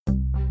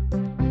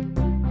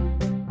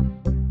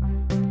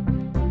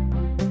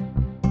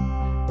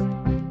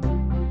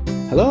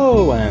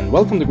Hello and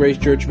welcome to Grace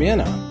Church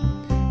Vienna.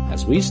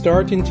 As we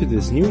start into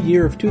this new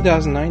year of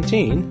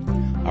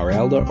 2019, our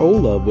elder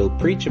Ola will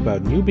preach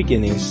about new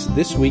beginnings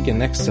this week and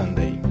next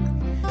Sunday.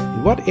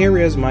 In what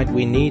areas might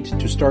we need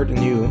to start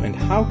anew and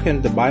how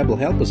can the Bible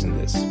help us in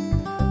this?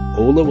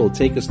 Ola will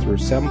take us through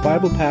some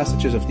Bible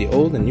passages of the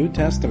Old and New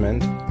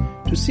Testament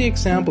to see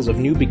examples of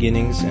new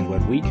beginnings and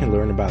what we can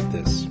learn about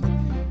this.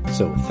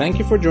 So thank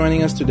you for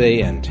joining us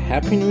today and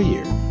Happy New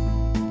Year!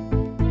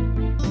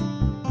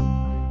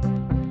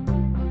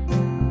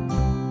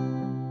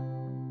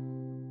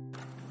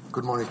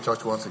 Good morning,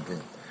 church, once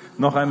again.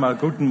 Noch einmal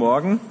guten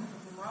Morgen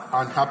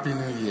And Happy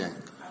New Year.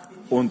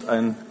 und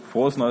ein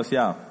frohes neues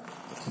Jahr.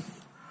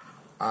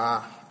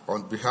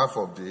 On behalf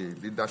of the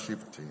leadership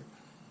team,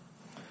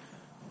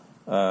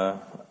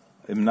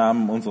 Im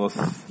Namen unseres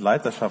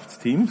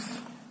Leiterschaftsteams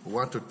we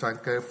want to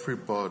thank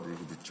everybody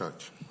in the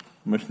church,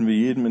 möchten wir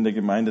jedem in der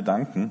Gemeinde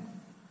danken,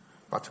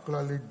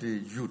 particularly the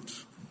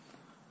youth.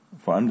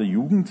 vor allem der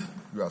Jugend.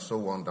 You are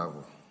so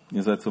wonderful.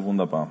 Ihr seid so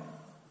wunderbar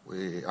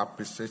We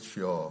appreciate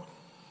your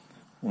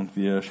und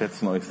wir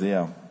schätzen euch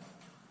sehr.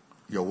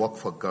 work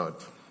for God.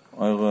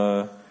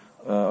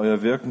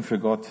 Euer Wirken für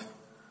Gott.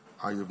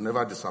 And you've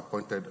never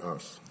disappointed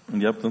us.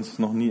 Und ihr habt uns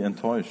noch nie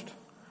enttäuscht.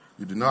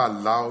 You do not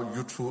allow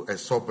youthful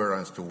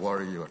exuberance to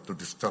worry you, to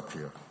disturb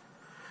you.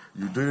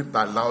 You didn't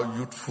allow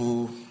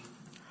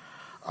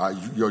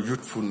your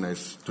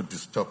youthfulness to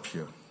disturb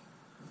you.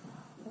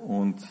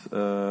 Und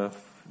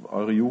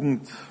eure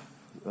Jugend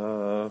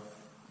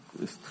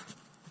ist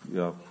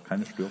ja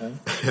keine Störung.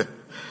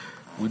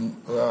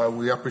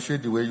 We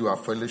appreciate the way you are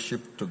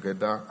fellowship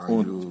together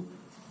and you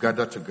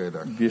gather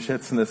together. Wir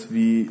schätzen es,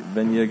 wie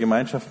wenn ihr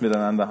Gemeinschaft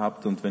miteinander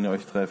habt und wenn ihr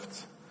euch trefft.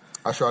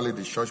 Actually,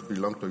 the church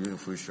belongs to you in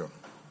future.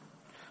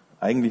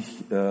 Eigentlich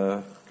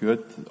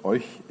gehört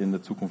euch in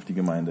der Zukunft die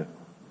Gemeinde.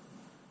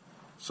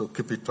 So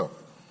keep it up.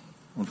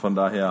 Und von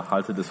daher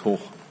haltet es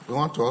hoch. We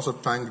want to also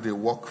thank the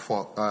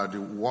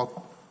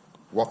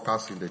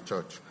workers in the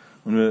church.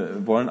 Und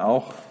wir wollen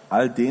auch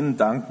all denen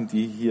danken,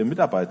 die hier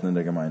mitarbeiten in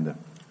der Gemeinde.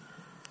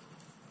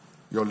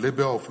 Your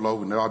labor of love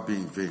will never be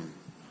in vain.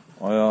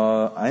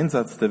 Euer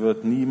Einsatz, der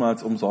wird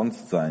niemals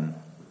umsonst sein.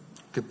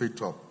 Keep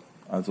it up.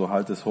 Also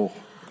halt es hoch.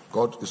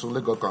 It's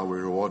only God can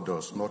reward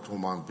us, not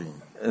human being.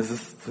 Es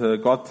ist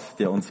Gott,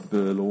 der uns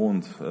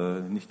belohnt,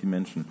 nicht die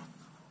Menschen.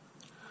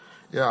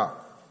 Yeah.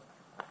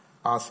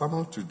 Our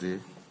sermon today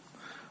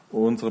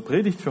Unsere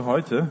Predigt für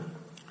heute,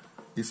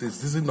 is a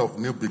season of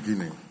new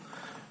beginning.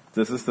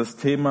 das ist das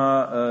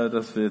Thema,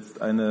 dass wir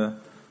jetzt eine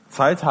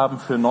Zeit haben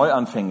für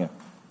Neuanfänge.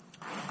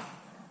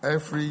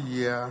 Every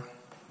year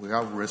we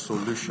have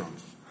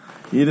resolutions.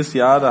 Jedes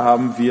Jahr, da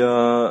haben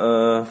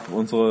wir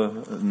unsere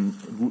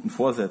guten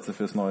Vorsätze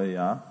fürs neue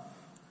Jahr.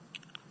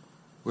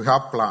 We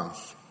have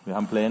plans. Wir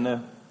haben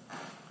Pläne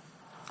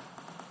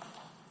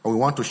And we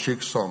want to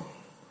shake some.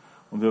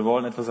 und wir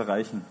wollen etwas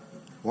erreichen.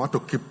 We want to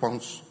keep on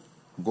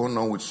going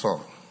on with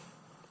some.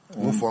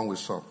 Move on with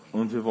some.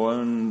 Und wir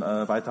wollen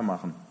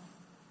weitermachen.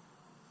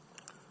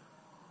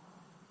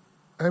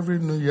 Every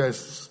new year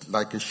is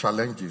like a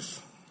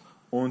challenges.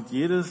 Und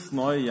jedes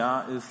neue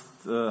Jahr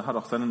hat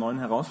auch seine neuen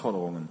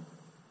Herausforderungen.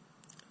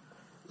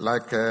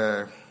 Like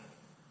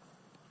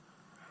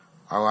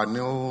our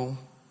new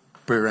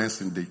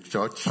parents in the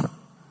church,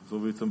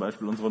 So wie zum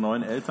Beispiel unsere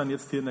neuen Eltern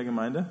jetzt hier in der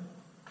Gemeinde.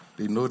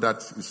 they know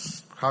that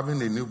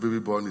having a new baby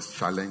born is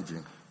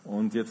challenging.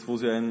 Und jetzt, wo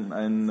sie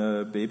ein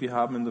Baby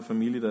haben in der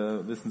Familie,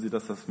 da wissen sie,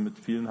 dass das mit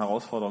vielen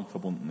Herausforderungen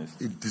verbunden ist.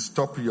 It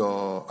disturbs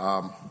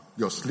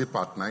your sleep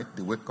at night,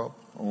 they wake up.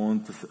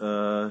 Und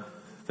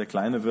der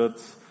Kleine wird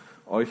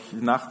euch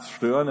nachts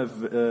stören,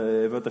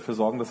 er wird dafür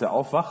sorgen, dass er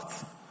aufwacht.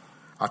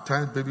 At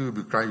times baby will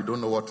be crying, you don't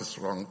know what is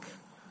wrong.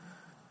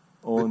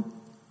 Und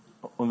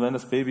wenn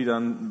das Baby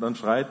dann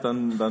schreit,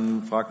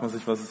 dann fragt man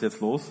sich, was ist jetzt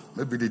los?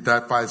 Maybe the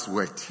diaper is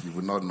wet, you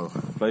will not know.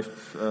 Vielleicht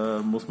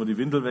muss man die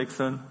Windel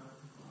wechseln.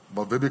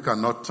 But baby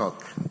cannot talk,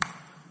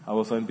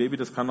 Aber so ein Baby,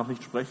 das kann noch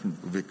nicht sprechen.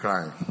 will be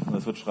crying. Und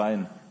es wird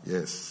schreien.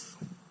 Yes.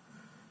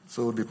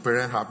 So the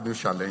parents have new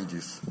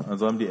challenges,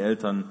 Also haben die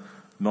Eltern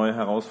neue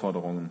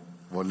Herausforderungen.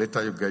 but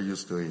later you get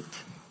used to it.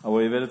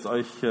 Aber ihr werdet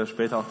euch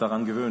später auch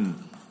daran gewöhnen.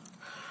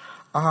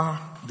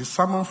 The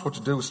sermon for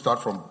today will start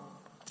from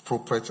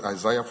Prophet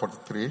Isaiah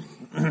 43.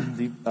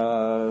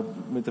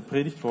 Mit der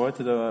Predigt für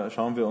heute, da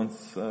schauen wir uns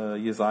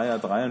Jesaja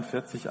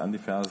 43 an, die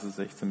Verse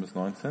 16 bis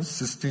 19.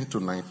 16 to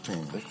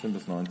 19. 16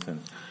 bis 19.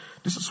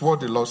 This is what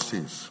the Lord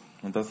says.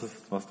 Und das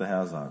ist, was der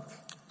Herr sagt.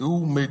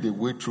 Who made a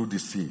way through the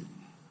sea,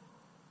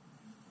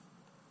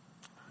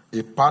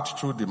 a path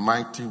through the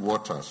mighty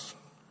waters.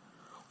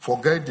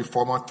 Forget the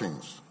former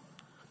things.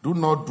 Do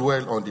not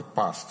dwell on the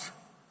past.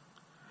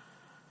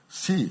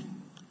 See,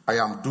 I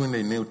am doing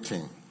a new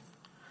thing.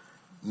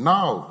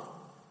 Now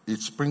it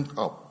springs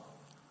up.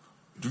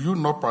 Do you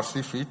not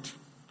perceive it?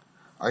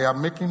 I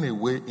am making a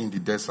way in the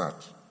desert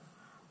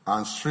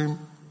and stream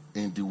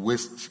in the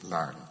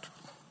wasteland.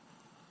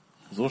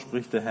 So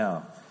spricht der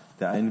Herr,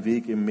 der einen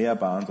Weg im Meer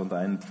bahnt und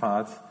einen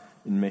Pfad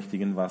in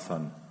mächtigen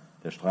Wassern,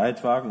 der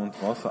Streitwagen und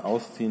Rosse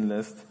ausziehen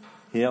lässt,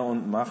 Heer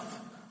und Macht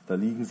Da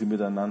liegen sie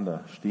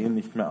miteinander, stehen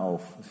nicht mehr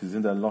auf. Sie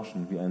sind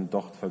erloschen, wie ein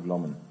Docht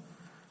verglommen.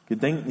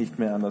 Gedenkt nicht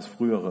mehr an das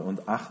Frühere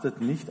und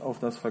achtet nicht auf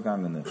das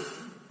Vergangene.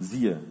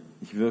 Siehe,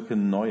 ich wirke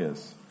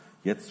Neues.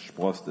 Jetzt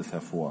sproßt es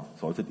hervor.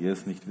 Solltet ihr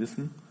es nicht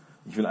wissen?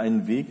 Ich will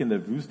einen Weg in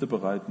der Wüste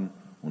bereiten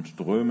und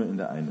Ströme in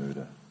der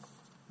Einöde.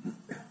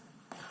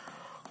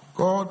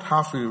 God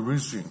has a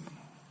reason.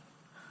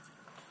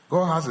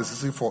 God has a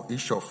reason for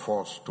each of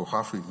us to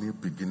have a new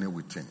beginning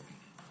with Him.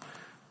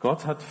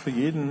 Gott hat für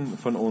jeden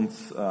von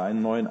uns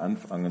einen neuen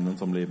Anfang in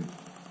unserem Leben,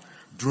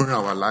 During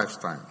our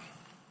lifetime.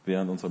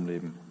 während unserem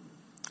Leben.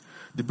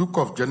 The book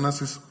of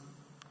Genesis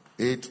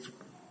 8,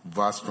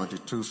 verse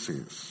 22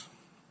 says,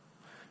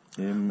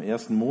 Im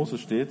 1. Mose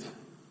steht,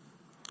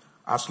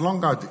 as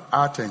long as the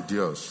earth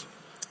endures,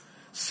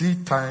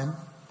 seed time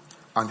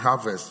and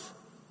harvest,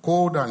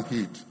 cold and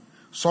heat,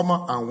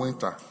 summer and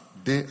winter,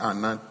 day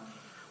and night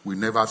will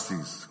never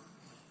cease.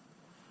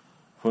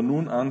 von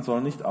nun an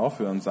soll nicht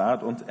aufhören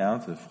Saat und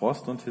Ernte,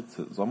 Frost und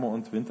Hitze, Sommer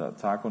und Winter,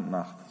 Tag und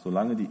Nacht,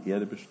 solange die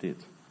Erde besteht.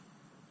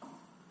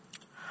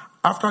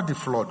 After the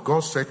flood,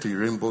 God set a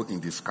rainbow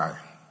in the sky.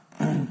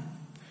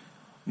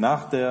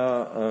 Nach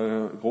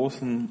der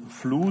großen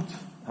Flut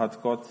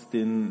hat Gott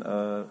den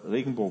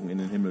Regenbogen in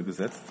den Himmel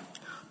gesetzt,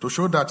 To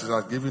show that He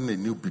has given a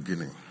new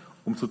beginning.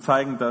 um zu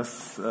zeigen,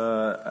 dass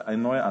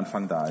ein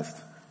Neuanfang da ist.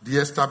 The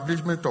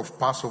establishment of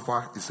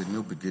Passover is a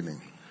new beginning.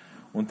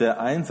 Und der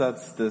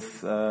Einsatz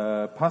des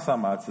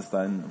Passamals ist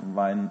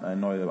war ein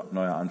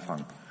neuer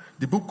Anfang.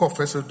 The book of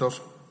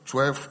Exodus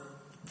 12,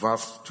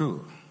 verse 2.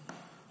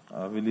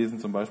 Wir lesen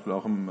zum Beispiel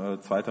auch im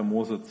 2.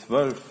 Mose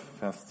 12,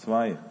 Vers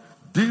 2.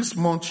 This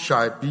month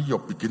shall be your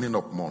beginning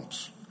of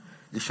months.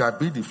 It shall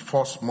be the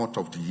first month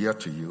of the year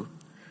to you,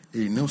 a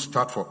new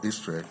start for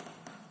Israel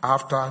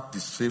after the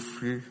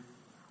slavery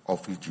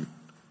of Egypt.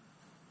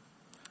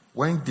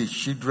 When the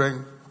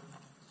children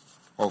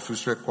of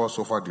Israel crossed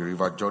over the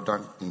river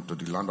Jordan into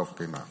the land of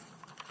Canaan.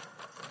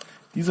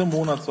 Dieser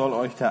Monat soll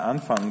euch der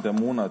Anfang der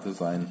Monate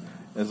sein.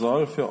 Er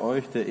soll für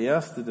euch der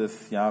erste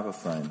des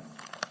Jahres sein.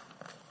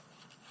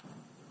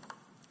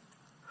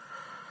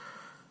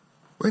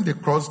 When they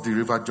crossed the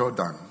river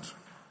Jordan,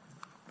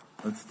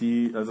 Als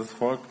das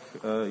Volk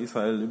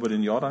Israel über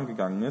den Jordan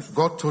gegangen ist,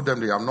 God told them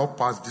they have not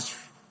passed this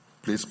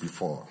place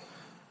before.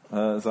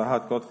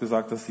 hat Gott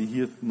gesagt, dass sie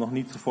hier noch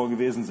nie zuvor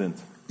gewesen sind.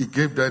 He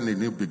gave them a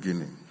new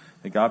beginning.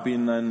 Er gab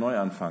ihnen einen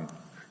Neuanfang.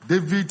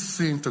 David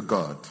sinned to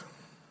God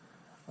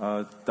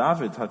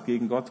David hat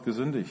gegen Gott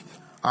gesündigt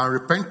and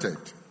repented.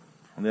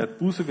 und er hat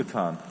Buße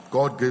getan.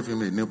 God gave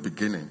him a new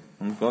beginning.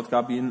 Und Gott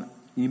gab ihm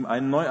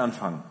einen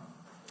Neuanfang.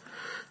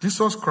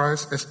 Jesus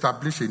Christ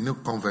established a new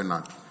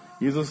covenant,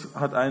 Jesus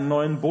hat einen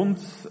neuen Bund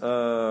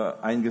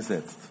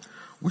eingesetzt.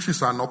 which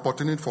is an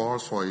opportunity for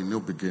us for a new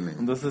beginning.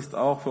 Und das ist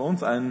auch für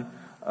uns eine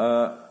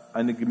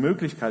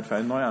Möglichkeit für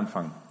einen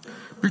Neuanfang.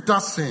 Peter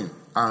sinned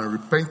and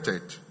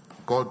repented.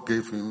 God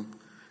gave him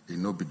a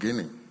new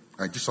beginning.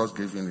 And Jesus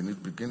gave him a new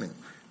beginning.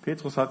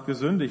 Petrus hat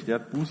gesündigt, er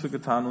hat Buße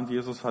getan und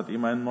Jesus hat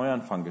ihm einen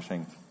Neuanfang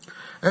geschenkt.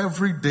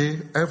 Every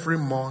day, every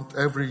month,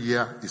 every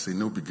year is a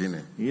new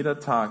beginning. Jeder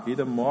Tag,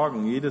 jeder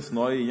Morgen, jedes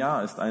neue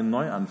Jahr ist ein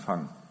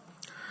Neuanfang.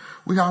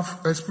 We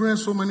have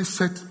experienced so many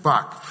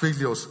setback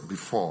failures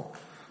before.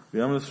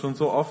 Wir haben es schon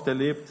so oft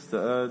erlebt,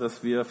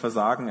 dass wir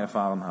Versagen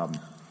erfahren haben.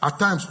 At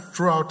times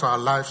throughout our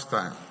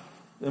lifetime.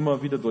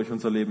 Immer wieder durch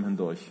unser Leben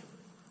hindurch.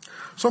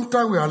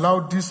 Sometimes we allow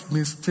this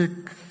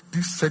mistake,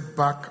 this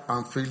setback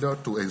and failure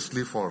to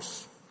enslave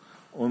us.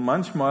 Und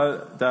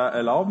manchmal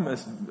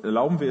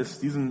erlauben wir es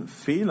diesen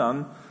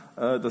Fehlern,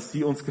 dass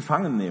sie uns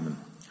gefangen nehmen.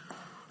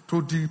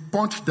 To the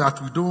point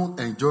that we don't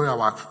enjoy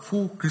our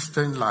full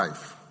Christian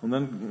life. Und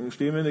dann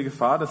stehen wir in der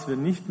Gefahr, dass wir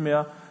nicht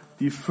mehr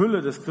die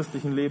Fülle des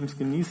christlichen Lebens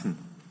genießen.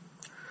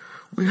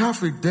 We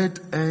have a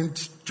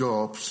dead-end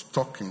job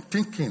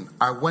thinking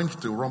I went to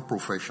the wrong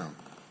profession.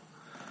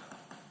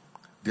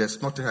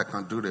 There's nothing I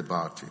can do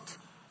about it.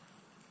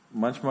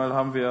 Manchmal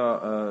haben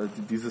wir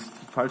dieses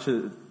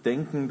falsche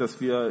Denken,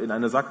 dass wir in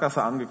einer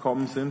Sackgasse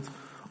angekommen sind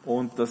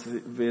und dass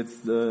wir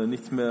jetzt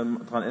nichts mehr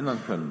daran ändern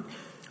können.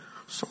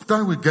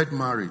 Sometimes we get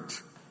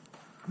married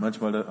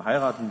Manchmal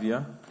heiraten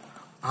wir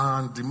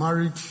and the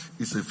marriage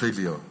is a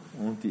failure.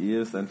 und die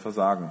Ehe ist ein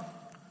Versagen.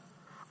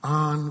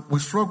 And we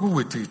struggle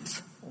with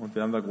it. Und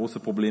wir haben da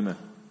große Probleme.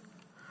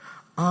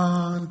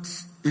 And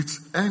it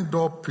ends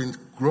up in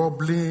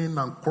grumbling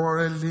and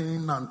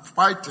quarreling and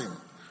fighting.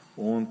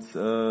 Und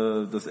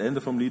das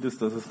Ende vom Lied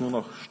ist, dass es nur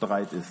noch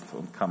Streit ist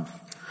und Kampf.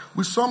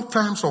 We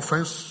sometimes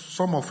offend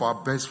some of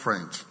our best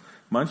friends.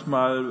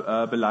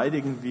 Manchmal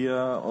beleidigen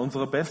wir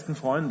unsere besten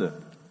Freunde.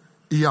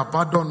 He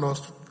abandoned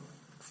us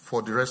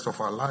for the rest of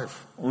our life.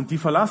 Und die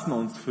verlassen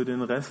uns für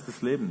den Rest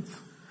des Lebens.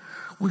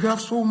 We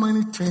have so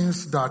many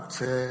things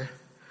that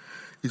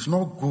is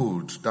not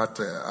good that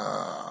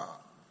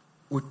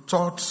we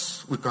thought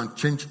we can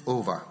change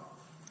over.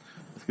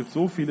 Es gibt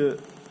so viele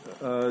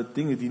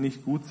Dinge, die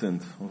nicht gut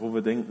sind und wo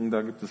wir denken,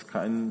 da gibt es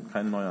keinen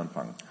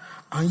Neuanfang.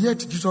 And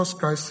yet Jesus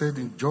Christ said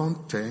in John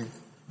 10,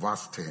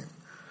 verse 10,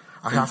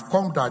 I have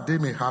come that they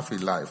may have a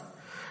life,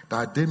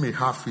 that they may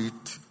have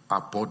it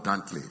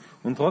abundantly.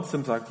 Und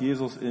trotzdem sagt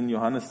Jesus in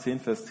Johannes 10,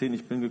 Vers 10,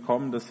 ich bin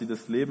gekommen, dass sie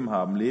das Leben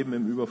haben, Leben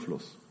im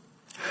Überfluss.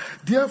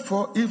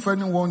 Therefore, if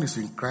anyone is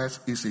in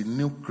Christ, is a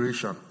new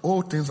creation.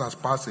 All things has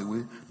passed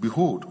away.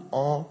 Behold,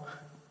 all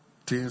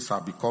things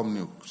have become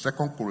new. 2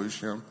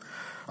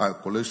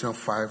 Colossians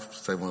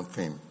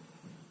 5:17.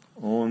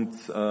 Und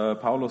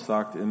Paulus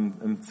sagt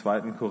im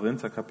 2.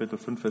 Korinther Kapitel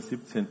 5, Vers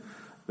 17,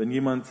 wenn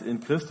jemand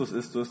in Christus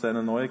ist, so ist er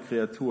eine neue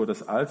Kreatur.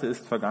 Das Alte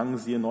ist vergangen,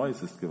 siehe,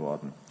 Neues ist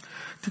geworden.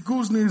 The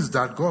good news is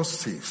that God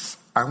says,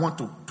 I want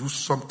to do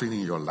something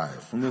in your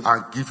life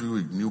and give you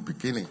a new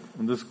beginning.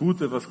 Und das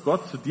Gute, was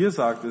Gott zu dir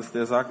sagt, ist,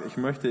 er sagt, ich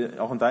möchte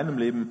auch in deinem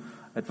Leben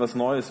etwas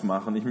Neues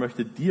machen. Ich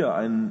möchte dir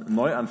einen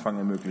Neuanfang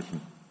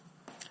ermöglichen.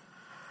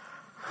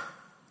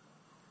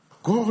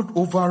 God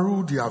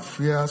overruled the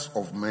affairs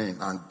of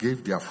men and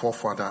gave their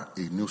forefather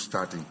a new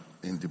starting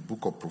in the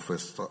book of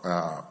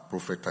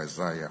Prophet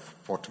Isaiah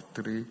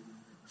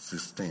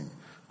 43:16.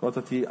 Gott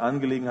hat die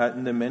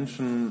Angelegenheiten der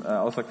Menschen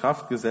außer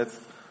Kraft gesetzt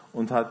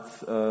und hat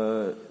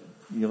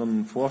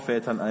ihren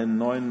Vorvätern einen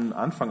neuen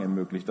Anfang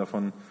ermöglicht.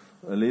 Davon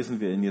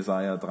lesen wir in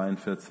Jesaja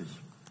 43.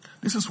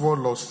 This is what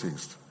Lord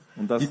says.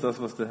 Und das ist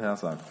das, was der Herr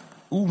sagt.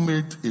 Who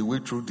made a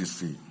way through the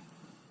sea,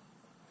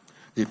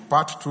 a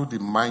path through the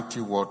mighty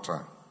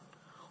water,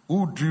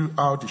 who drew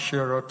out the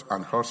chariot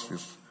and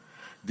horses,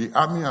 the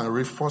army and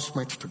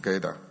reinforcement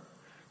together.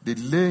 They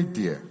lay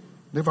there,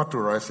 never to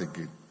rise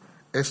again,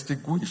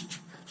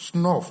 extinguished,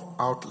 snuffed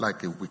out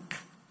like a wick.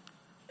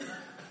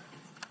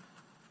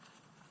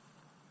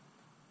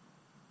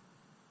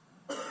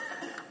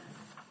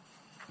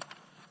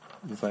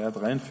 Jesaja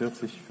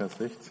 43, Vers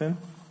 16.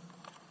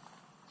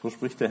 So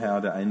spricht der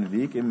Herr, der einen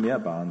Weg im Meer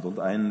bahnt und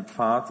einen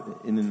Pfad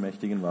in den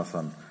mächtigen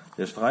Wassern,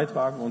 der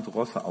Streitwagen und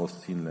Rosse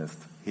ausziehen lässt,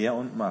 Heer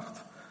und Macht.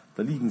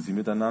 Da liegen sie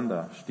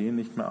miteinander, stehen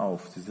nicht mehr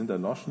auf. Sie sind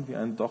erloschen wie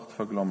ein Docht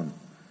verglommen.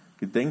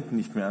 Gedenkt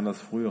nicht mehr an das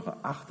Frühere,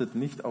 achtet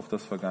nicht auf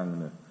das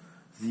Vergangene.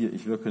 Siehe,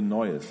 ich wirke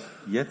Neues.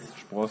 Jetzt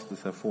sproßt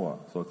es hervor.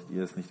 Solltet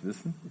ihr es nicht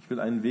wissen? Ich will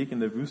einen Weg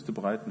in der Wüste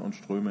breiten und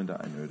Ströme in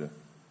der Einöde.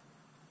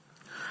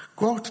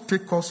 God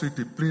take us in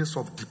the place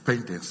of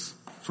dependence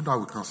so that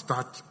we can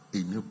start a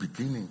new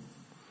beginning.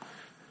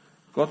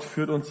 Gott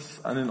führt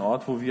uns an den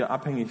Ort, wo wir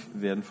abhängig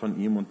werden von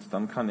ihm, und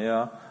dann kann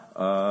er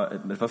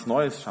etwas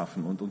Neues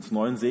schaffen und uns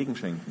neuen Segen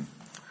schenken.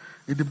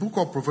 In the book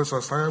of Prophet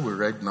Isaiah we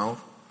read now,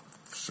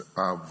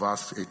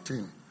 verse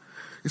 18,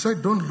 he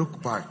said, don't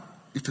look back.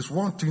 It is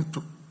one thing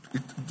to,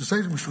 it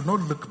says we should not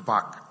look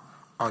back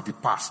at the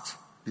past.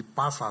 The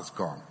past has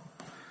gone.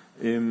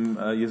 Im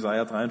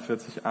Jesaja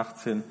 43,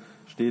 18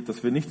 steht,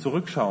 dass wir nicht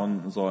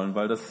zurückschauen sollen,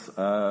 weil das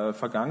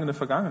Vergangene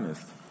vergangen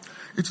ist.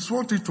 It is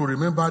one thing to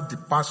remember the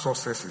past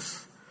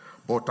successes,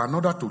 but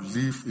another to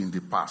live in the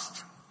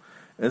past.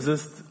 Es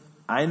ist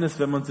eines,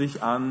 wenn man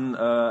sich an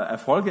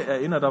Erfolge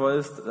erinnert, aber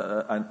es ist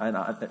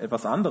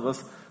etwas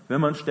anderes,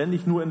 wenn man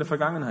ständig nur in der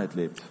Vergangenheit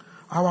lebt.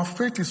 Our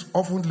faith is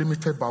often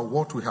limited by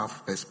what we have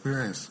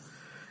experienced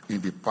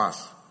in the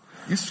past.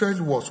 Israel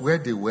was where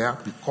they were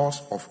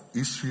because of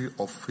history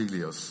of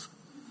failures.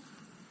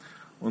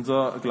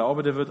 Unser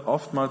Glaube, der wird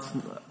oftmals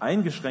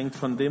eingeschränkt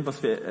von dem,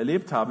 was wir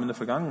erlebt haben in der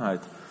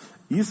Vergangenheit.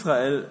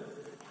 Israel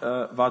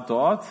war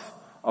dort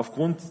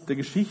aufgrund der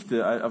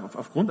Geschichte,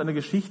 aufgrund einer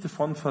Geschichte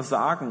von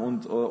Versagen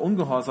und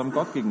Ungehorsam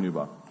Gott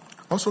gegenüber.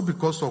 Also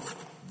because of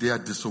their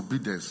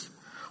disobedience,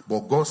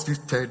 but God still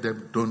tell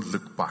them, don't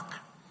look back.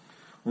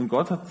 Und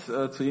Gott hat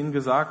zu ihnen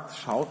gesagt,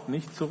 schaut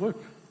nicht zurück.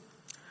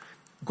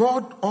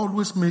 God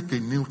always make a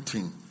new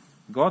thing.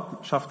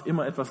 Gott schafft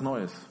immer etwas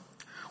Neues.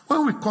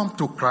 When we come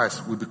to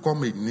Christ, we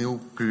become a new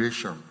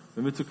creation.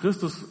 Wenn wir zu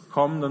Christus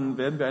kommen, dann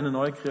werden wir eine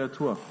neue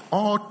Kreatur.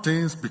 All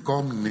things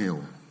become new.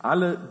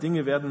 Alle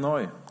Dinge werden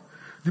neu.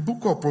 The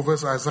book of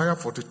Proverbs, Isaiah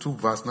 42,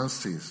 verse 9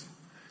 says,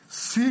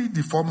 see,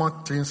 the former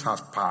things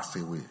has passed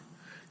away.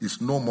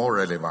 It's no more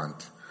relevant.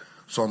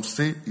 Some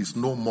say it's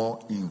no more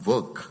in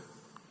vogue.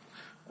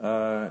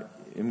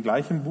 Im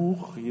gleichen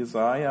Buch,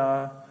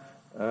 Jesaja,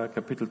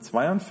 Kapitel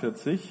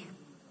 42,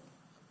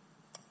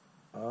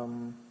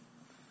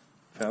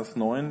 Vers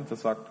 9, da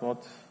sagt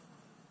Gott,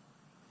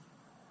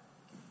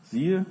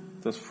 siehe,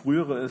 das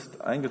Frühere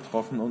ist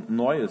eingetroffen und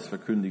Neues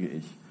verkündige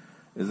ich.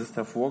 Es ist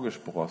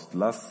hervorgesproßt,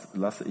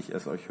 lasse ich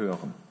es euch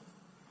hören.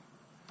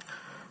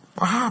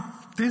 Perhaps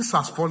things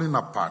has fallen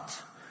apart.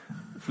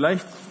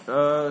 Vielleicht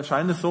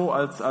scheint es so,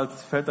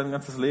 als fällt dein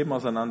ganzes Leben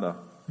auseinander.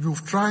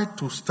 You've tried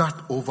to start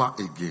over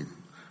again.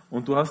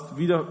 Und du hast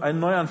wieder einen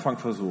Neuanfang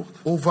versucht.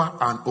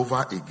 Over and over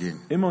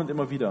again. Immer und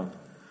immer wieder.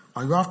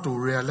 And you have to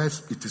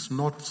realize it is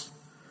not,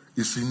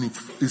 it's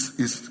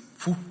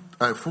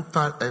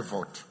futile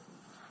effort.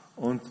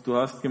 Und du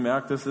hast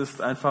gemerkt, es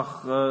ist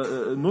einfach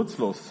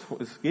nutzlos.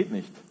 Es geht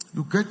nicht.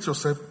 You get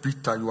yourself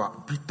bitter, you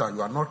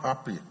are not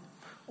happy.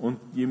 Und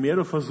je mehr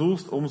du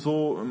versuchst,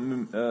 umso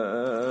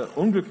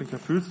unglücklicher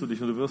fühlst du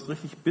dich und du wirst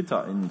richtig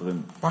bitter innen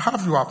drin.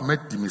 Perhaps you have met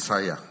the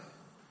Messiah.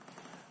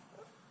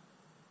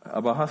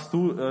 Aber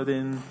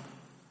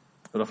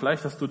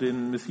vielleicht hast du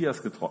den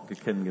Messias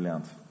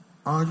kennengelernt.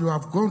 And you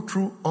have gone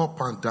through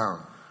up and down.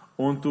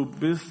 Und du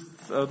bist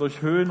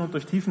durch Höhen und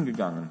durch Tiefen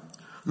gegangen.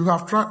 You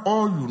have tried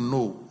all you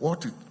know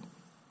what it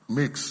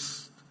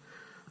makes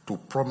to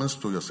promise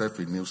to yourself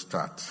a new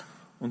start.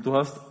 Und du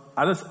hast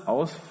alles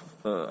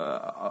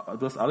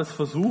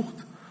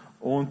versucht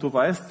und du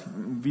weißt,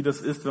 wie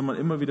das ist, wenn man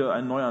immer wieder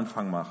einen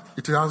Neuanfang macht.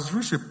 It has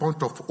reached a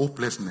point of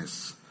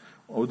hopelessness.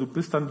 Aber du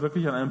bist dann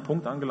wirklich an einem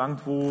Punkt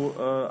angelangt, wo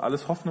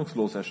alles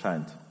hoffnungslos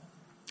erscheint.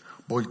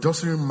 But it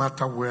doesn't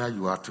matter where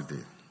you are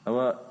today.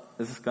 Aber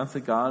es ist ganz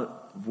egal,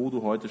 wo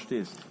du heute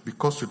stehst.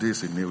 Because today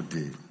is a new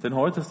day. Denn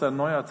heute ist ein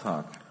neuer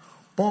Tag.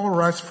 Paul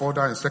writes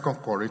further in 2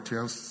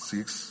 Corinthians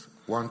 6,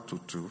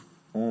 1-2.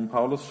 Und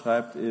Paulus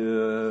schreibt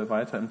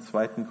weiter im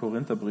 2.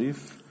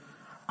 Korintherbrief: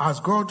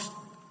 As God's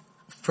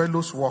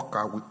fellow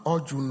worker, we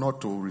urge you not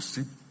to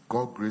receive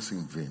God's grace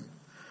in vain.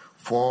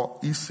 For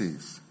he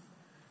says,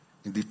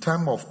 in the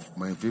time of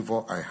my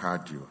favor I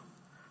heard you,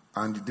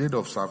 and the day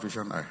of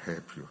salvation I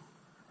helped you.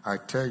 I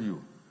tell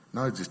you,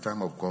 now is the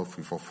time of God's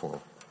favor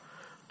for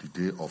the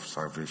day of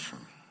salvation.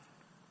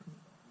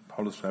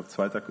 Paulus schreibt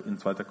in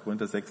 2.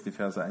 Korinther 6, die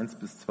Verse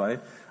 1-2,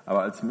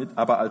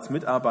 aber als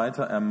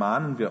Mitarbeiter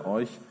ermahnen wir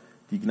euch,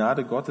 die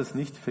Gnade Gottes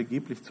nicht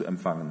vergeblich zu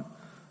empfangen.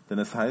 Denn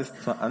es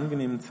heißt, zur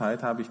angenehmen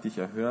Zeit habe ich dich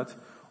erhört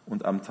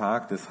und am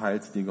Tag des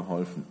Heils dir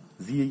geholfen.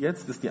 Siehe,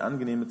 jetzt ist die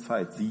angenehme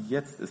Zeit. Siehe,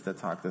 jetzt ist der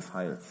Tag des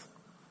Heils.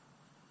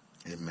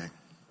 Amen.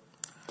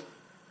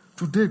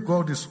 Today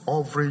God is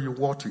offering you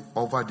what he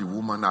offered the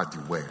woman at the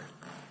well,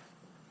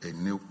 a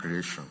new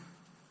creation.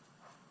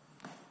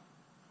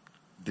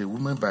 The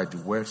woman by the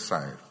well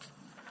side,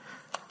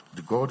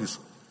 the God is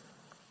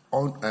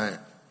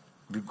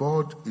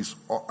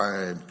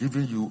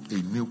giving you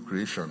a new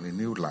creation, a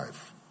new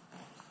life.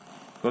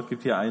 Gott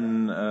gibt dir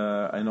ein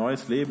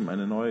neues Leben,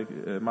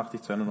 macht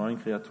dich zu einer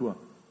neuen Kreatur.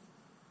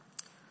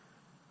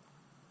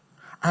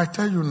 I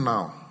tell you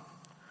now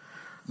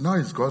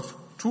is God.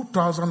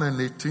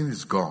 2018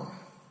 is gone.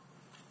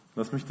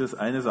 Lass mich das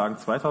eine sagen.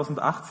 Das Jahr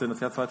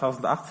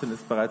 2018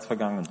 ist bereits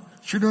vergangen.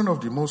 Children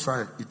of the Most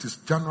High, it is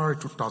January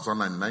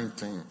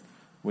 2019.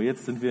 Wo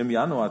jetzt sind wir im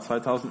Januar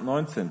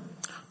 2019.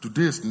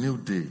 Today is new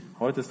day.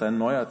 Heute ist ein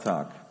neuer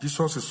Tag.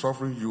 Jesus is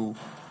offering you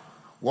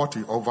what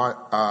he offered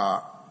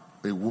a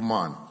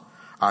woman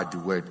at the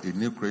well, a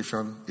new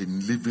creation,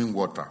 in living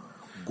water.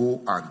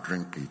 Go and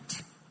drink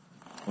it.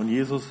 Und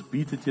Jesus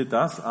bietet dir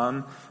das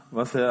an,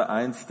 was er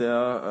einst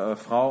der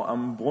Frau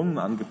am Brunnen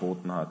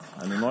angeboten hat.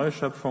 Eine neue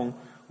Schöpfung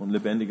und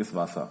lebendiges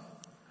Wasser.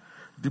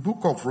 The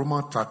book of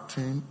Romans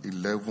 13,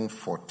 11,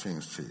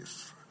 14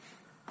 says,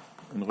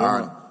 In and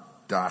Römer,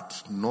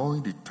 that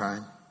knowing the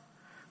time,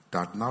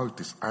 that now it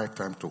is high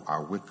time to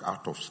awake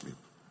out of sleep.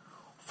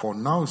 For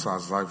now is our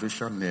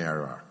salvation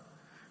nearer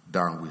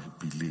than we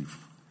believe.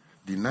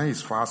 The night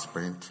is far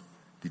spent,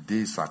 the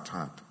day is at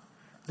hand.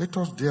 Let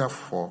us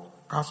therefore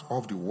cast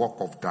off the work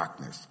of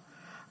darkness,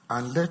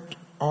 and let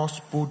us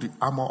put the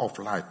armor of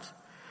light.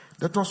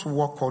 Let us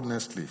walk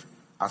honestly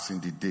as in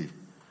the day,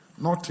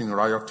 not in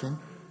rioting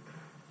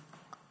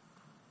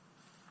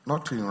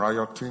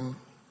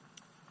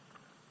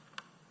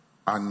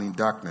and in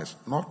darkness,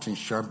 not in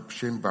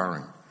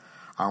shame-bearing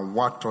and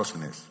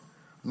wantonness,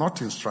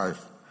 not in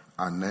strife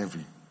and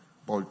envy,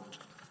 but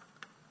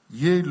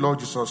ye, Lord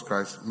Jesus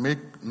Christ,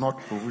 make not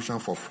provision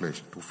for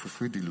flesh to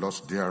fulfill the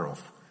lust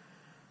thereof.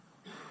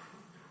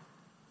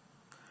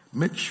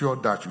 Make sure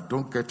that you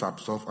don't get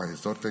absorbed and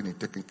exalted in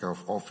taking care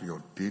of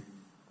your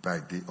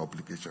day-by-day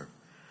obligation,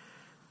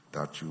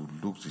 that you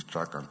lose the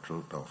track and throw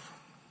it off.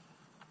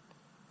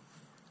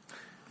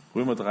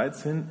 Römer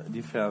 13,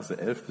 die Verse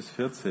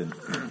 11-14.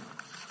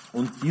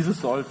 Und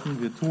dieses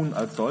sollten wir tun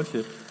als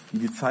solche, die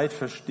die Zeit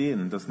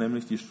verstehen, dass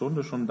nämlich die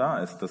Stunde schon da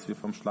ist, dass wir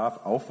vom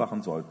Schlaf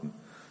aufwachen sollten.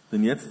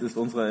 Denn jetzt ist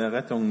unsere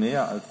Errettung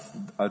näher,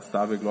 als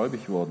da wir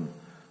gläubig wurden.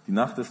 Die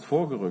Nacht ist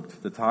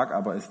vorgerückt, der Tag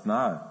aber ist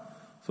nahe.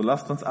 So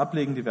lasst uns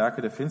ablegen die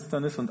Werke der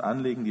Finsternis und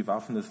anlegen die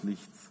Waffen des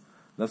Lichts.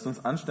 Lasst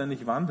uns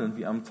anständig wandeln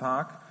wie am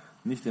Tag,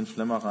 nicht in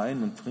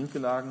Schlemmereien und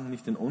Trinkgelagen,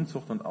 nicht in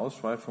Unzucht und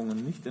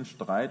Ausschweifungen, nicht in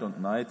Streit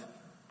und Neid,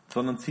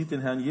 sondern zieht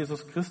den Herrn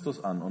Jesus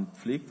Christus an und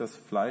pflegt das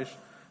Fleisch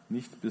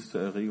nicht bis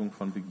zur Erregung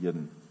von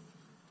Begierden.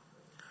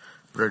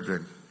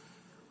 Brethren,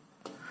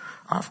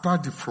 after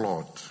the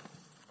flood,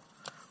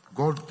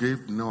 God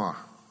gave Noah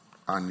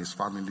and his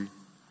family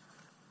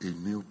a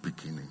new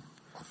beginning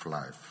of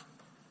life.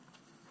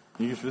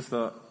 Liebe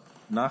Geschwister,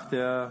 nach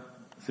der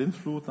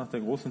Sintflut, nach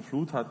der großen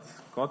Flut hat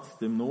Gott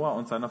dem Noah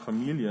und seiner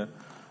Familie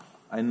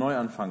einen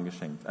Neuanfang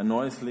geschenkt, ein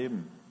neues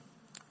Leben.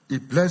 He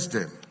blessed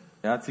them.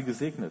 Er hat sie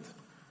gesegnet.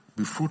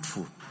 Be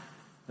fruitful.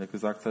 Er hat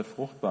gesagt, seid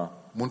fruchtbar,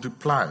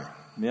 Multiply.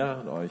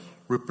 mehret euch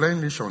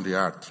Replenish on the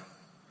earth.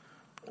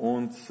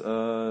 und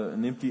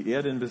nehmt die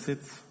Erde in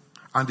Besitz.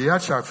 And the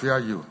earth shall fear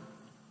you.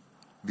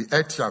 The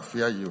earth shall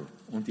fear you.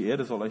 Und die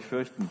Erde soll euch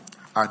fürchten.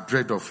 And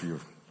dread of you.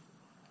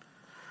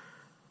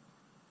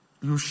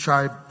 You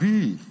shall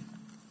be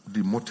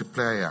the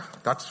multiplier.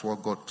 That's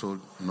what God told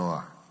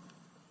Noah.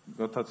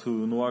 Gott hat zu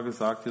Noah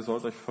gesagt, ihr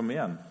sollt euch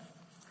vermehren.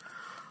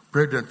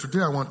 Brethren,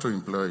 today I want to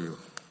implore you.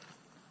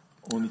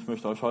 Und ich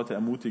möchte euch heute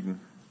ermutigen.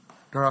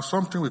 There are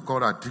something we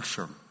call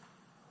addiction.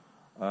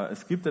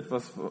 Es gibt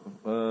etwas,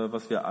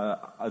 was wir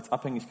als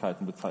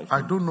Abhängigkeiten I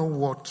bezeichnen. don't know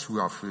what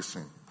we are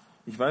facing.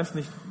 Ich weiß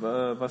nicht,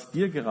 was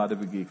dir gerade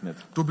begegnet.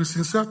 To be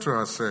sincere to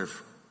ourselves.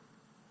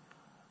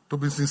 To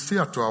be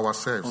sincere to Und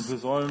ourselves. wir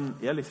sollen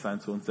ehrlich sein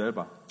zu uns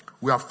selber.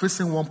 We are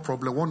facing one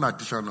problem, one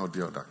addiction or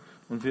the other.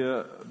 Und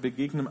wir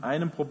begegnen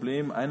einem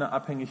Problem, einer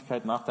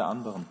Abhängigkeit nach der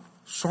anderen.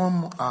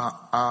 Some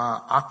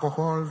are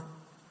alcohol,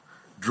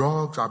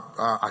 drugs,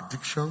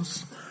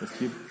 addictions. Es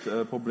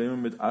gibt Probleme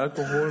mit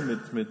Alkohol,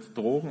 mit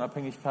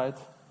Drogenabhängigkeit.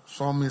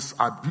 Some is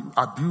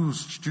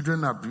abuse,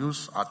 children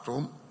abuse at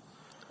home.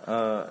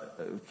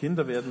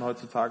 Kinder werden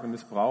heutzutage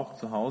missbraucht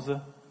zu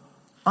Hause.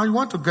 And you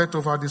want to get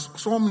over this.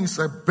 Some is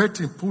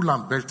betting, pull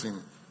and betting.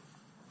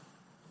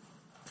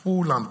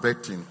 Pull and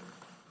betting.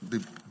 The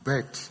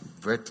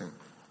betting.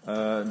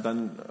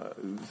 Dann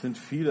sind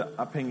viele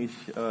abhängig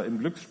im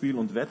Glücksspiel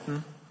und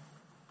Wetten.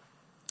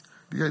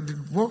 The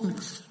one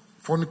is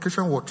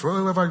fornication,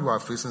 whatever you are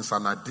facing is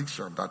an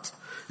addiction that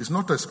is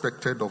not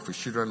expected of the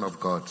children of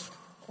God.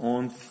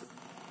 Und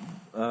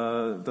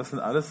das sind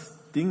alles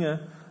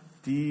Dinge,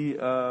 die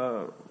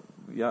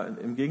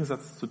im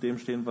Gegensatz zu dem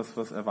stehen,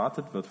 was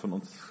erwartet wird von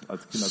uns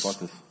als Kinder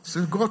Gottes.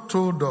 Since God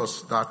told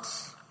us that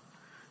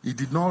He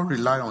did not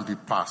rely on the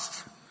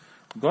past,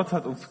 Gott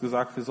hat uns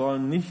gesagt, wir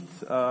sollen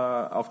nicht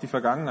auf die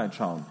Vergangenheit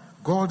schauen.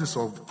 God is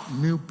of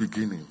new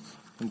beginnings.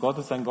 Und Gott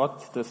ist ein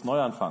Gott des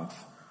Neuanfangs.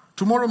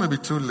 Tomorrow may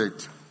be too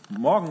late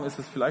Morgen ist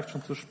es vielleicht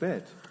schon zu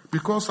spät.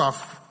 because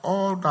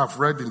all I've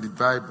read in the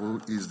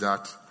Bible is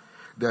that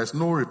there is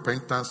no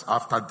repentance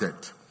after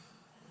death.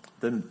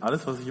 Denn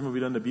alles, was ich immer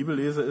wieder in der Bibel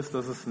lese, ist,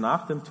 dass es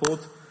nach dem Tod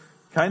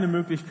keine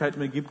Möglichkeit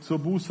mehr gibt zur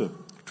Buße.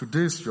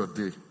 Today is your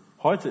day.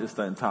 Heute ist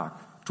dein Tag.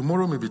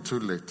 Tomorrow may be too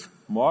late.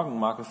 Morgen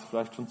mag es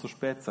vielleicht schon zu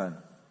spät sein.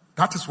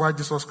 That is why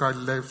Jesus Christ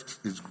left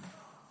His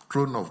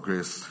throne of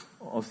grace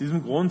Aus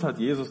diesem Grund hat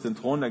Jesus den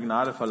Thron der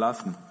Gnade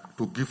verlassen,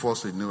 to give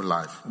us a new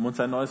life, um uns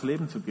ein neues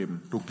Leben zu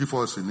geben, to give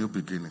us a new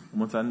beginning.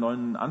 um uns einen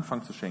neuen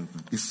Anfang zu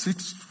schenken. It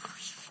sits,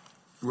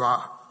 you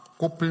are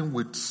coping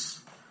with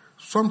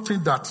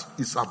something that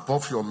is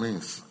above your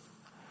means.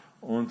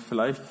 Und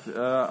vielleicht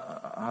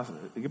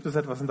gibt es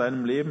etwas in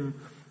deinem Leben,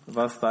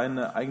 was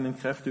deine eigenen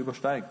Kräfte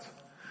übersteigt.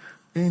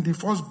 In the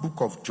first book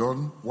of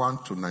John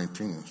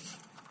 1-19,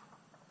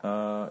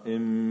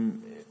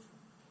 Im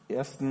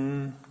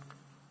ersten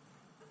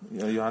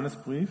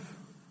Johannesbrief,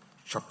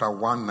 chapter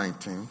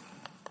 1:19,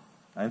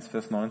 1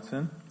 Vers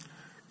 19,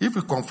 if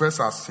we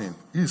confess our sin,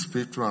 He is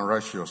faithful and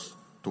righteous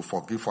to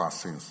forgive our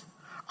sins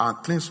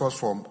and cleanse us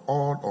from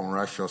all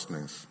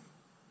unrighteousness.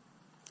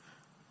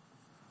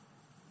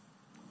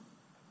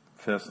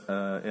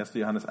 1.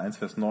 Johannes 1,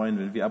 Vers 9.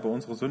 Wenn wir aber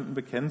unsere Sünden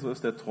bekennen, so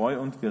ist er treu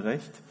und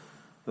gerecht,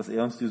 dass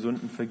er uns die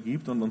Sünden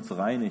vergibt und uns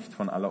reinigt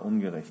von aller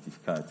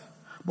Ungerechtigkeit.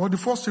 But the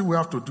first thing we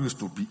have to do is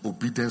to be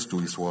obedient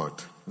to His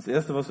word. Das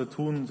Erste, was wir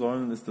tun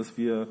sollen, ist, dass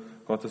wir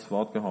Gottes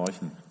Wort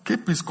gehorchen.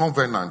 Keep His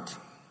covenant.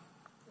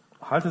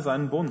 Halte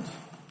seinen Bund.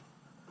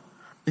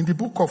 In the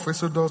book of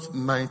Exodus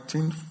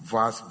 19,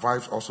 verse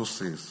 5 also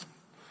says,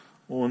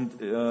 Und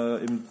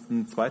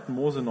im 2.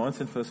 Mose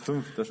 19, Vers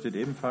 5, da steht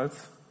ebenfalls,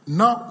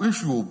 now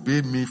if you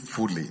obey me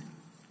fully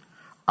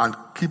and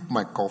keep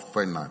my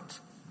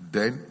covenant,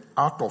 then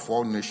out of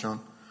all nations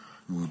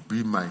you will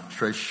be my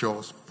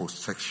treasures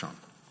possession.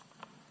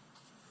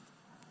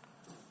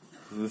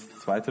 das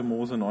ist 2.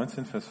 Mose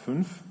 19, Vers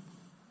 5.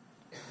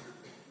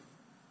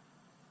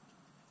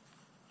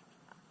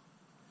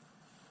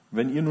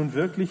 Wenn ihr nun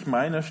wirklich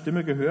meiner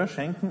Stimme Gehör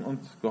schenken und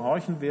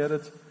gehorchen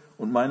werdet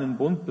und meinen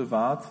Bund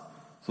bewahrt,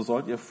 so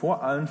sollt ihr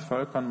vor allen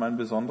Völkern mein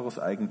besonderes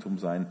Eigentum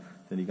sein,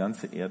 denn die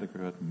ganze Erde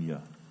gehört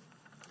mir.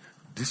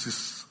 This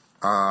is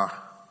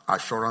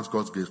assurance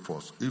God gives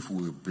us if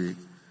we obey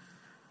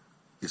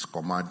His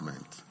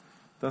commandment.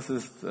 Das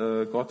ist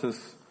Gottes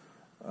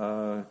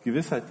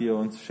Gewissheit, die er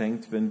uns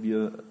schenkt, wenn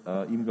wir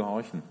ihm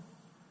gehorchen.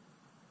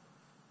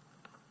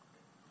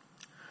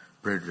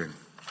 Brethren,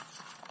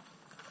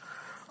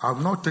 I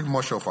will not take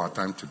much of our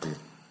time today.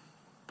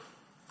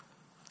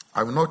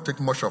 I will not take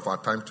much of our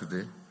time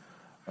today.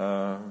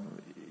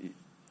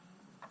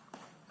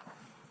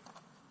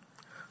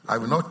 I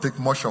will not take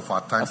much of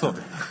our time Achso,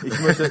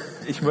 today.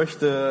 ich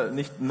möchte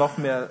nicht noch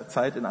mehr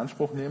Zeit in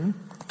Anspruch nehmen.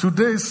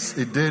 Today is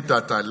a day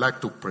that I like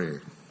to pray.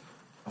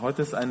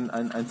 Heute ist ein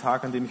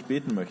Tag, an dem ich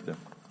beten möchte.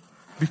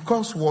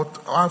 Because what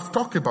I've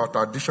talked about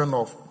addition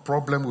of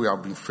problem we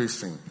have been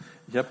facing.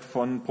 Ich habe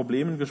von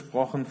Problemen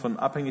gesprochen, von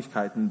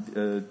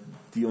Abhängigkeiten,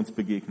 die uns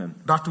begegnen.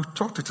 That we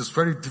thought it is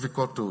very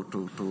difficult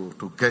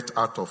to get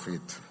out of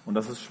it. Und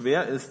dass es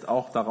schwer ist,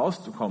 auch da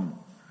rauszukommen.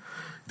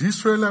 The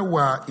Israelites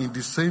were in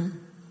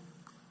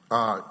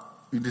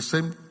the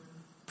same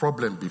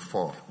problem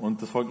before.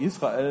 Und das Volk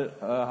Israel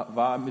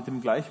war mit dem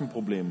gleichen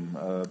Problem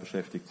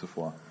beschäftigt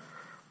zuvor.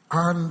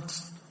 And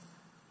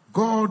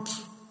God,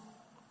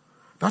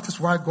 that is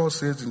why God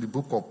says in the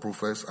book of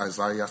prophets,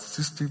 Isaiah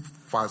 60,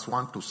 verse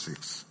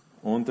 1-6.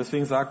 Und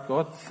deswegen sagt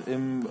Gott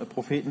im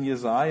Propheten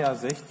Jesaja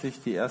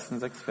 60, die ersten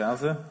 6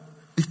 Verse,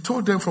 He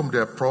told them from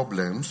their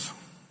problems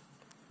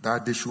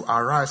that they should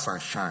arise and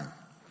shine,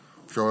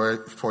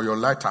 for your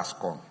light has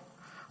come,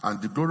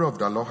 and the glory of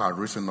the Lord has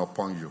risen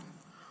upon you.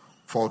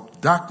 For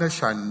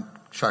darkness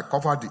shall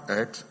cover the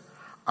earth,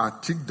 and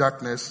thick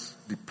darkness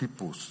the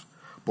peoples.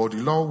 But the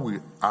Lord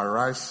will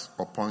arise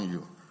upon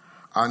you,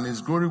 and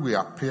his glory will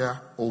appear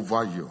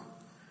over you.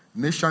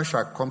 Nations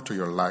shall come to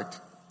your light,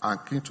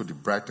 and king to the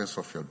brightness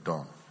of your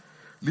dawn.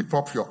 Lift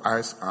up your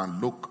eyes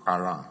and look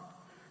around.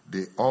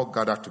 They all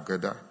gather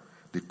together.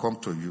 They come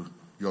to you.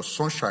 Your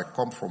sun shall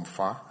come from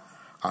far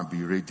and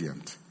be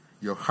radiant.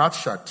 Your heart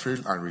shall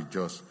thrill and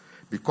rejoice,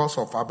 because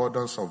of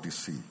abundance of the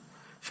sea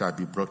shall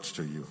be brought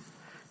to you.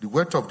 The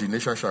wealth of the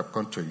nation shall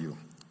come to you.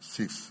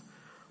 6.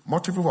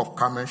 Multitude of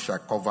camels shall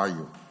cover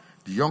you.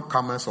 The young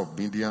camels of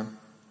Midian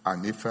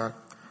and Ephah,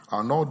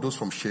 and all those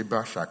from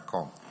Sheba shall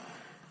come.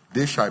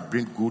 They shall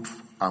bring good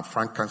and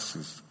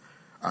frankincense,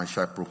 and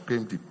shall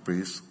proclaim the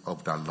praise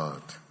of the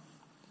Lord.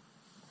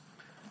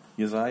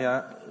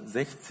 Jesaja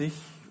 60,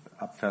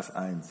 ab Vers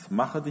 1.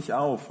 Mache dich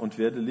auf und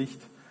werde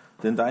Licht,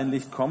 denn dein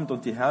Licht kommt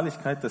und die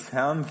Herrlichkeit des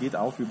Herrn geht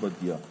auf über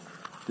dir.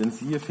 Denn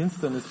siehe,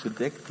 Finsternis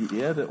bedeckt die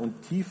Erde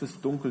und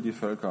tiefes Dunkel die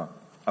Völker.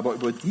 Aber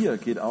über dir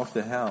geht auf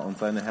der Herr und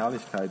seine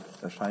Herrlichkeit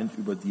erscheint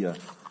über dir.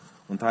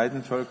 Und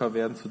Heidenvölker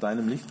werden zu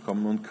deinem Licht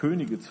kommen und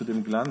Könige zu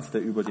dem Glanz,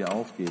 der über dir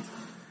aufgeht.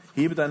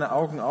 Hebe deine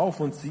Augen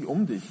auf und sieh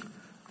um dich.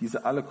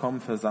 Diese alle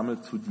kommen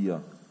versammelt zu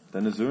dir.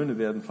 Deine Söhne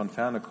werden von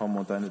ferne kommen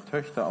und deine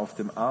Töchter auf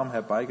dem Arm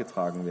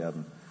herbeigetragen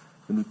werden.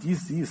 Wenn du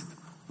dies siehst,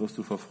 wirst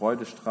du vor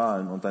Freude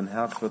strahlen und dein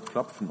Herz wird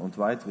klopfen und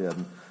weit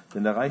werden.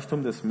 Denn der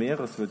Reichtum des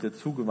Meeres wird dir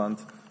zugewandt,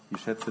 die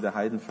Schätze der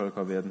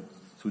Heidenvölker werden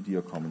zu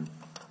dir kommen.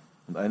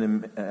 Und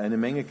eine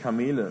Menge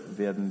Kamele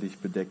werden dich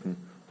bedecken,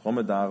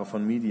 Dromedare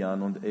von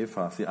Midian und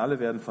Ephah. Sie alle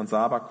werden von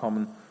Saba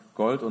kommen,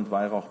 Gold und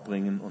Weihrauch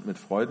bringen und mit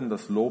Freuden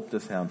das Lob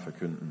des Herrn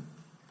verkünden.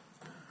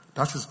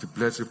 That is the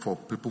blessing for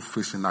people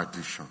facing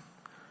addiction.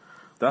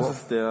 Das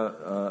ist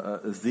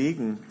der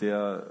Segen,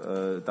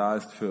 der da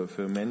ist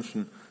für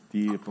Menschen,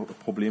 die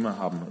Probleme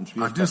haben und And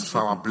Schwierigkeiten. this is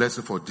our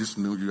blessing for this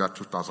new year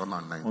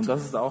 2019. Und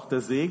das ist auch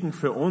der Segen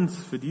für uns,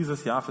 für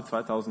dieses Jahr, für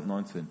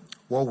 2019.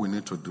 What we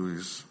need to do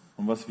is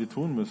Und was wir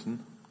tun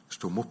müssen,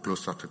 to move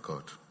closer to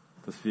God.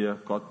 dass wir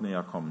Gott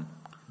näher kommen.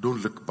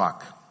 Don't look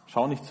back.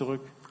 Schau nicht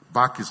zurück.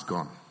 Back is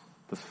gone.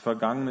 Das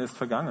Vergangene ist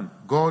vergangen.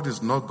 God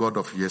is not God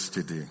of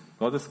yesterday.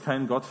 Gott ist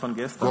kein Gott von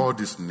gestern. God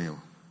is new.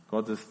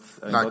 Gott ist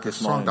ein Like Gott a des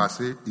song Neuen. that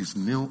says, is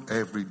new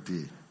every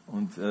day.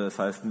 Und es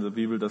heißt in der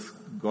Bibel, dass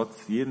Gott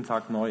jeden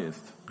Tag neu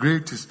ist.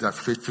 Great is thy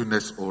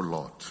faithfulness, O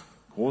Lord.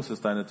 Groß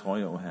ist deine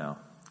Treue, o Herr.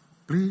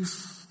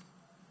 Please,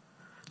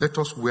 let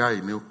us wear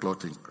a new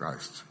cloth in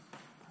Christ.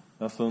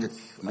 Lasst uns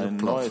New ein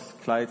cloth. neues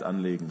Kleid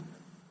anlegen.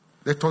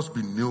 Let us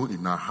be new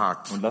in our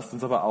heart. Und lasst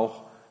uns aber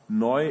auch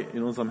neu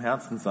in unserem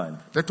Herzen sein.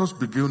 Let us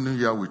begin New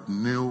Year with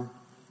new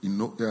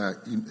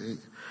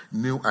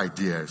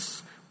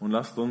ideas. Und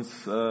lasst uns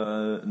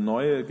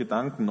neue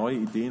Gedanken, neue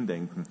Ideen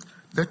denken.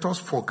 Let us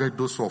forget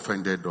those who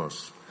offended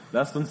us.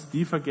 Lasst uns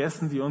die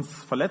vergessen, die uns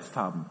verletzt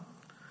haben.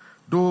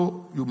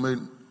 Though you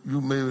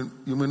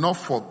may not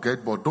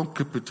forget, but don't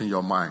keep it in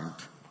your mind.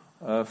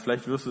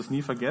 Vielleicht wirst du es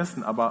nie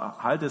vergessen, aber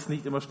halte es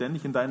nicht immer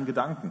ständig in deinen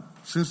Gedanken.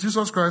 Since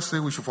Jesus Christ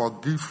said we should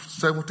forgive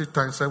 70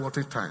 times,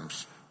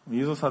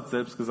 Jesus hat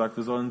selbst gesagt,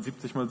 wir sollen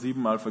 70 mal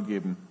 7 Mal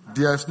vergeben.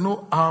 there is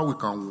no how we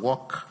can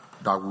walk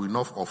that will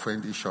not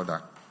offend each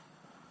other.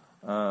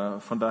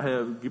 Von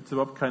daher gibt es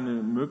überhaupt keine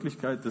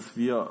Möglichkeit, dass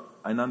wir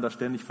einander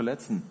ständig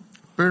verletzen.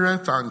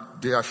 Parents and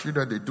their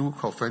children, they do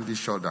offend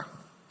each other.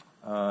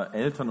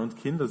 Eltern und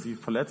Kinder, sie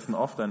verletzen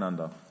oft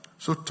einander.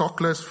 So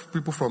talk less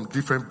people from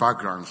different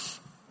backgrounds,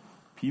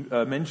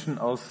 Menschen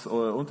aus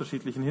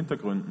unterschiedlichen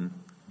Hintergründen,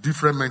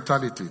 different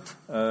mentalities.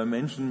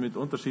 Menschen mit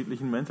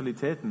unterschiedlichen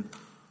Mentalitäten.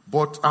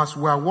 But as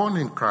we are one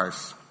in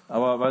Christ,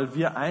 Aber weil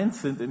wir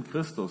eins sind in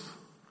Christus,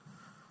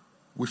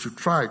 we should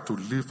try to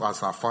live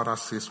as our Father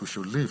says we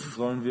should live.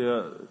 sollen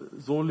wir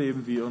so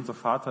leben, wie unser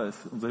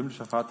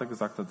himmlischer Vater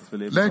gesagt hat, dass wir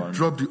leben Let's sollen.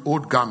 drop the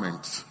old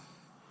garments.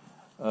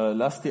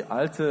 Lass die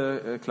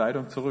alte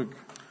Kleidung zurück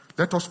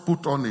Let us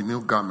put on a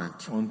new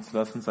garment. und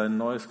lass uns ein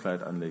neues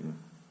Kleid anlegen.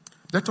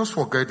 Let us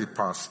forget the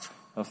past.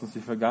 Lass uns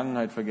die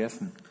Vergangenheit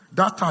vergessen.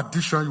 That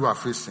addiction you are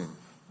facing,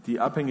 Die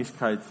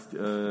Abhängigkeit,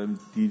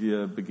 die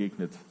dir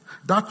begegnet.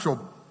 that your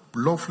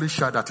lovely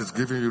child that is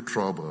giving you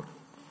trouble,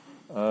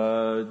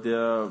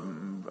 Der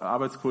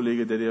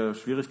Arbeitskollege, der dir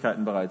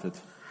Schwierigkeiten bereitet.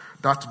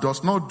 that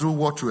does not do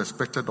what you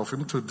expected of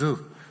him to do.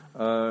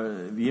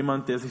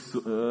 Jemand, der sich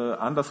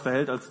anders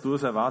verhält, als du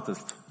es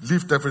erwartest.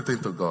 Leave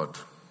everything to God.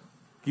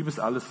 Gib es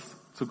alles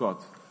zu Gott.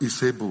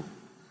 He's able.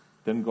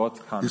 Denn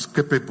Gott kann. He's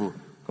capable.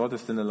 Gott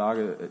ist in der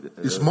Lage.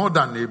 He's more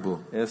than able.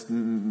 Er ist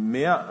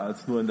mehr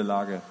als nur in der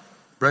Lage.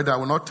 Brother, I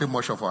will not take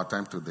much of our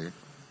time today.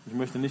 Ich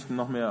möchte nicht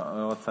noch mehr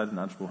eure Zeit in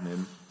Anspruch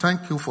nehmen.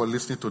 Thank you for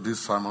listening to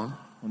this sermon.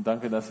 Und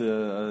danke, dass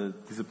ihr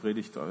diese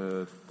Predigt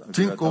Think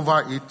gehört habt.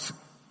 over it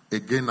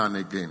again and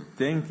again.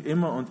 Denkt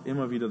immer und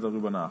immer wieder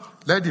darüber nach.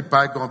 Let the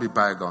bygone be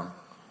bygone.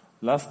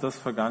 Lasst das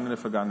Vergangene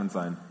vergangen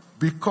sein.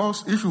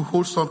 Because if you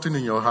hold something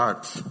in your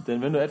heart,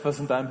 Denn wenn du etwas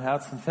in deinem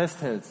Herzen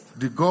festhältst,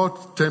 the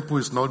God temple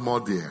is not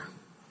more there.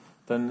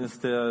 dann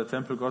ist der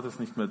Tempel Gottes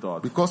nicht mehr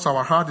dort. Because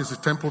our heart is the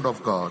temple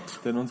of God.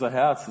 Denn unser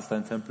Herz ist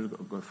ein Tempel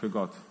für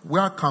Gott.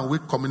 Where can we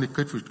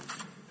communicate with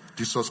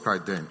Jesus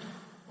Christ then?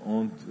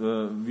 Und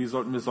wie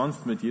sollten wir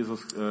sonst mit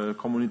Jesus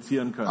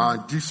kommunizieren können?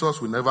 And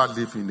Jesus will never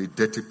live in a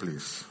dirty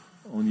place.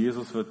 Und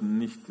Jesus wird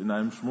nicht in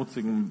einem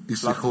schmutzigen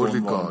He's Platz a holy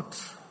wohnen wollen. God.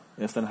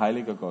 Er ist ein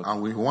heiliger Gott.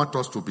 And we want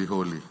us to be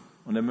holy.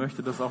 Und er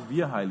möchte, dass auch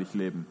wir heilig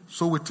leben.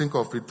 So we think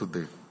of it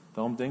today.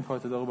 Darum denk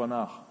heute darüber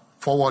nach.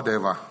 Forward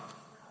ever.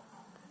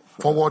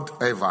 Forward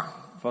ever.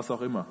 Was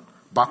auch immer.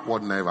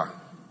 Backward never.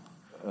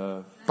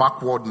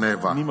 Backward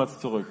never. Niemals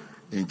zurück.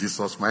 In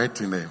Jesus'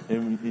 mighty name.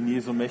 In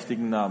Jesu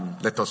mächtigen Namen.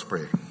 Let us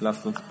pray.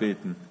 Lasst uns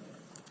beten.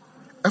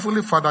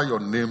 Heavenly Father, your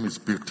name is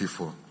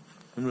beautiful.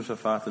 Himmlischer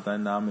Vater,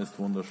 dein Name ist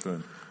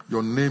wunderschön.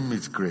 Your name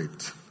is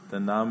great.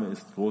 Dein Name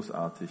ist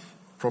großartig.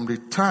 From the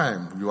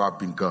time you have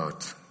been God,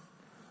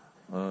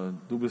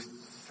 Du bist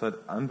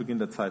seit Anbeginn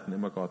der Zeiten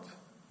immer Gott.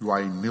 you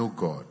are a new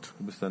God.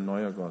 Du bist ein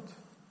neuer Gott.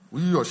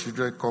 We, your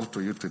children, come to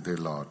you today,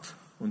 Lord,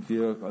 Und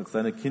wir als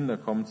deine Kinder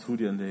kommen zu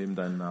dir und erheben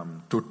deinen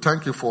Namen. to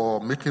thank you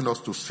for making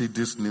us to see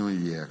this new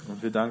year.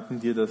 Und wir danken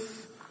dir, dass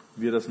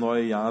wir das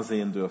neue Jahr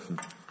sehen dürfen.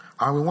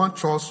 And we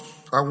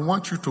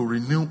want you to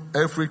renew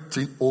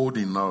everything old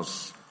in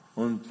us.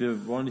 Und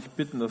wir wollen dich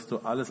bitten, dass du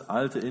alles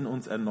Alte in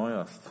uns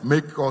erneuerst.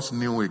 Make us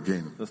new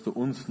again. Dass du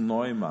uns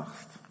neu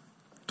machst.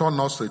 Turn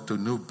us into a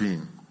new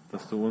being,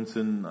 Dass du uns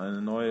in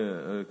eine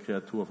neue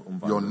Kreatur your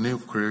umwandelst. new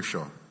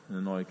creation.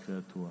 Eine neue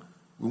Kreatur.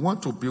 We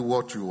want to be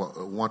what you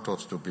want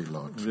us to be,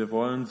 Lord. Und wir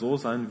wollen so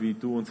sein, wie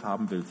du uns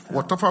haben willst, Herr.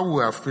 Whatever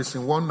we are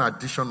facing, one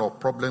addition or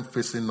problem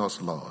facing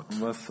us, Lord,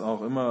 Und was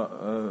auch immer,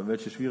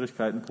 welche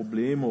Schwierigkeiten,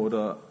 Probleme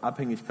oder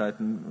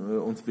Abhängigkeiten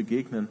uns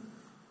begegnen,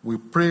 we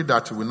pray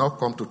that it will not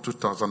come to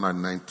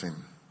 2019.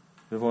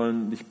 wir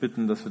wollen dich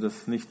bitten, dass wir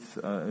das nicht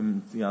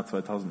im Jahr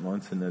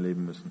 2019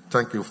 erleben müssen.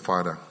 Thank you,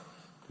 Father.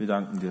 Wir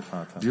danken dir,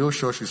 Vater. The whole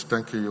church is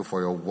thanking you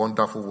for your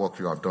wonderful work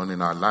you have done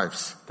in our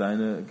lives.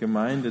 Deine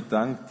Gemeinde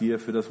dankt dir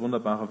für das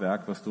wunderbare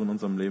Werk, was du in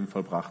unserem Leben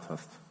vollbracht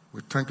hast.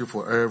 We thank you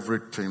for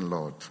everything,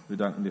 Lord. Wir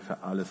danken dir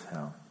für alles,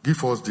 Herr.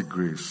 Give us the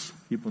grace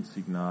Gib uns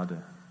die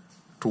Gnade,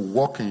 to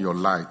walk in your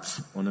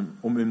light,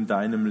 um in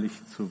deinem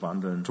Licht zu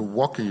wandeln to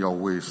walk in your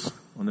ways,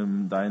 und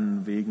in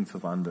deinen Wegen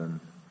zu wandeln.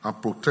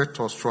 and protect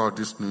us throughout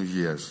these new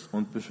years.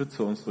 Und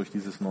beschütze uns durch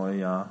dieses neue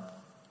Jahr.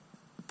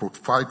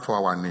 Provide for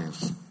our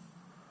needs.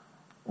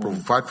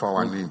 Und, Provide for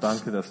our und needs.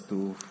 danke, dass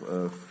du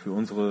für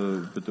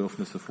unsere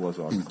Bedürfnisse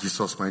vorsorgst. In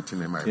Jesus' mighty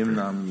name I Im pray.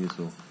 Namen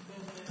Jesu.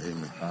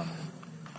 Amen. Amen.